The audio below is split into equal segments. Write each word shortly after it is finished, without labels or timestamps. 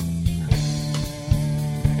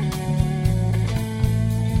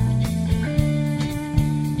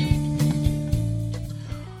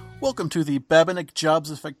Welcome to the Babinec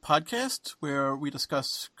Jobs Effect podcast, where we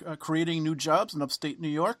discuss creating new jobs in upstate New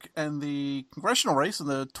York and the congressional race in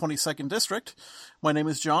the 22nd District. My name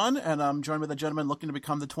is John, and I'm joined by the gentleman looking to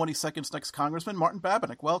become the 22nd's next congressman, Martin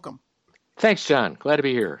Babinec. Welcome. Thanks, John. Glad to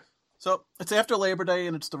be here. So it's after Labor Day,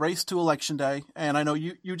 and it's the race to Election Day, and I know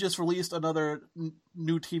you just released another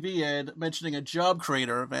new TV ad mentioning a job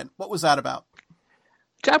creator event. What was that about?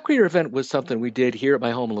 Job Creator event was something we did here at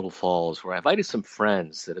my home in Little Falls, where I invited some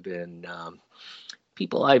friends that have been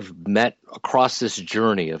people I've met across this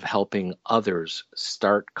journey of helping others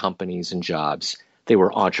start companies and jobs. They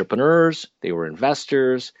were entrepreneurs, they were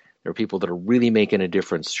investors, they were people that are really making a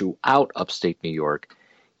difference throughout upstate New York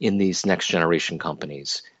in these next generation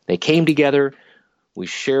companies. They came together. We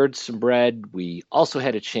shared some bread. We also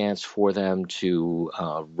had a chance for them to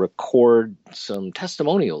record some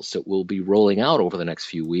testimonials that we'll be rolling out over the next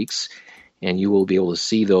few weeks, and you will be able to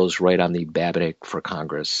see those right on the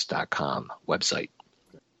babinecforcongress.com website.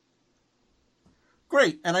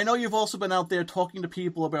 Great. And I know you've also been out there talking to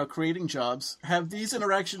people about creating jobs. Have these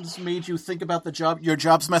interactions made you think about your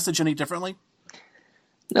jobs message any differently?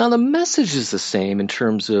 Now, the message is the same in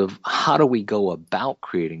terms of how do we go about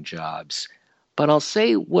creating jobs. But I'll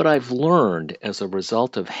say what I've learned as a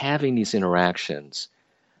result of having these interactions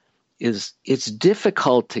is it's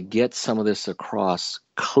difficult to get some of this across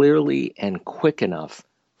clearly and quick enough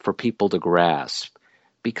for people to grasp,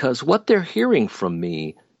 because what they're hearing from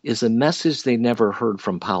me is a message they never heard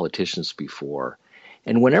from politicians before.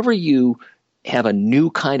 And whenever you have a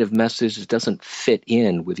new kind of message that doesn't fit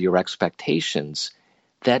in with your expectations,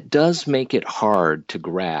 that does make it hard to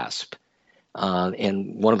grasp.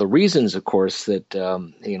 And one of the reasons, of course, that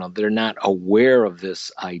they're not aware of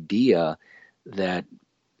this idea that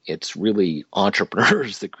it's really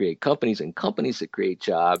entrepreneurs that create companies and companies that create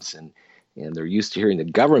jobs, and they're used to hearing the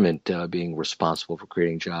government being responsible for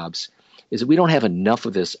creating jobs, is that we don't have enough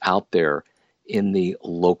of this out there in the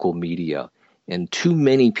local media. And too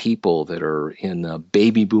many people that are in the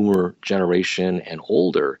baby boomer generation and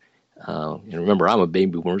older, and remember, I'm a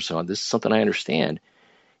baby boomer, so this is something I understand.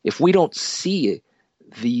 If we don't see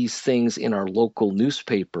these things in our local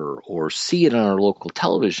newspaper or see it on our local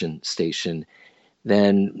television station,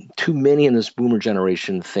 then too many in this boomer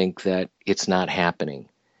generation think that it's not happening.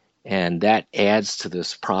 And that adds to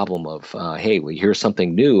this problem of, hey, we hear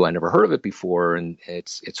something new, I never heard of it before, and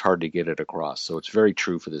it's hard to get it across. So it's very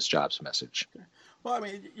true for this jobs message. Well, I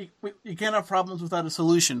mean, you can't have problems without a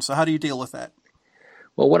solution. So how do you deal with that?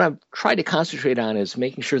 Well, what I've tried to concentrate on is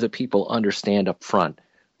making sure that people understand up front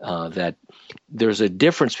that there's a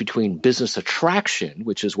difference between business attraction,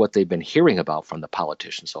 which is what they've been hearing about from the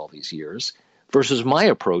politicians all these years, versus my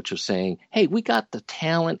approach of saying, hey, we got the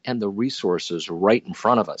talent and the resources right in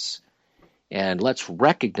front of us. And let's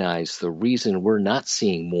recognize the reason we're not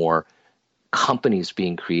seeing more companies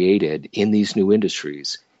being created in these new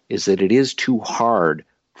industries is that it is too hard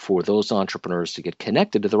for those entrepreneurs to get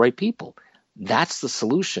connected to the right people. That's the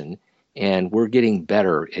solution. And we're getting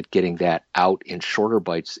better at getting that out in shorter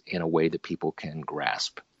bites in a way that people can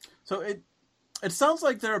grasp. So it sounds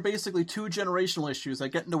like there are basically two generational issues that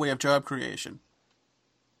get in the way of job creation.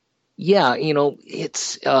 Yeah,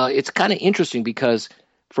 it's kind of interesting because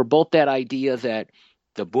for both that idea that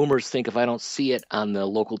the boomers think if I don't see it on the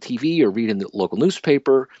local TV or read in the local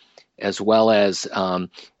newspaper, as well as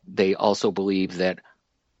they also believe that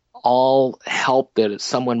all help that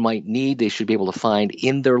someone might need, they should be able to find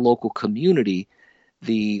in their local community.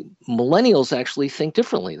 The millennials actually think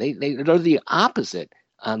differently. They're the opposite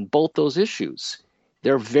on both those issues.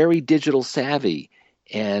 They're very digital savvy,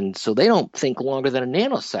 and so they don't think longer than a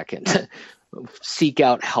nanosecond seek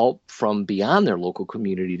out help from beyond their local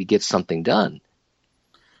community to get something done.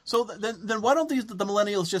 So then why don't the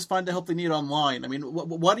millennials just find the help they need online? I mean,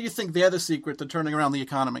 why do you think they're the secret to turning around the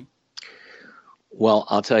economy? Well,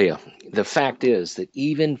 I'll tell you, the fact is that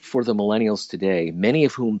even for the millennials today, many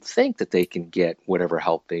of whom think that they can get whatever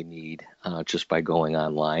help they need just by going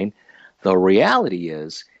online, the reality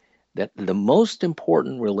is that the most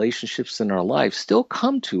important relationships in our life still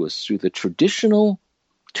come to us through the traditional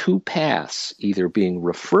two paths, either being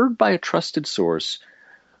referred by a trusted source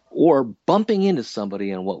or bumping into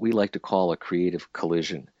somebody in what we like to call a creative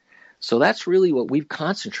collision. So that's really what we've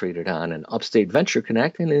concentrated on in Upstate Venture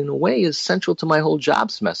Connect, and in a way is central to my whole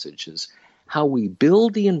jobs message, is how we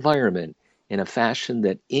build the environment in a fashion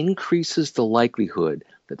that increases the likelihood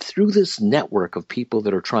that through this network of people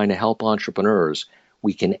that are trying to help entrepreneurs,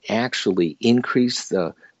 we can actually increase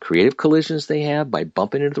the creative collisions they have by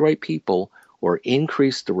bumping into the right people, or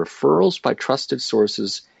increase the referrals by trusted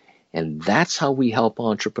sources. And that's how we help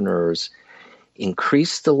entrepreneurs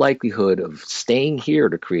increase the likelihood of staying here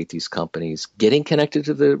to create these companies, getting connected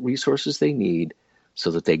to the resources they need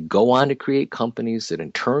so that they go on to create companies that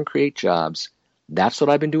in turn create jobs. That's what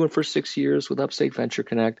I've been doing for 6 years with Upstate Venture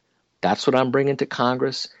Connect. That's what I'm bringing to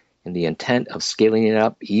Congress in the intent of scaling it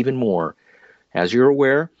up even more. As you're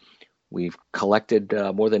aware, we've collected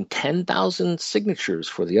more than 10,000 signatures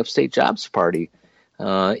for the Upstate Jobs Party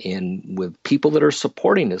with people that are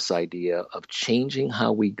supporting this idea of changing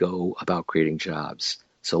how we go about creating jobs.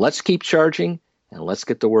 So let's keep charging and let's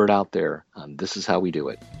get the word out there. This is how we do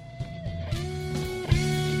it.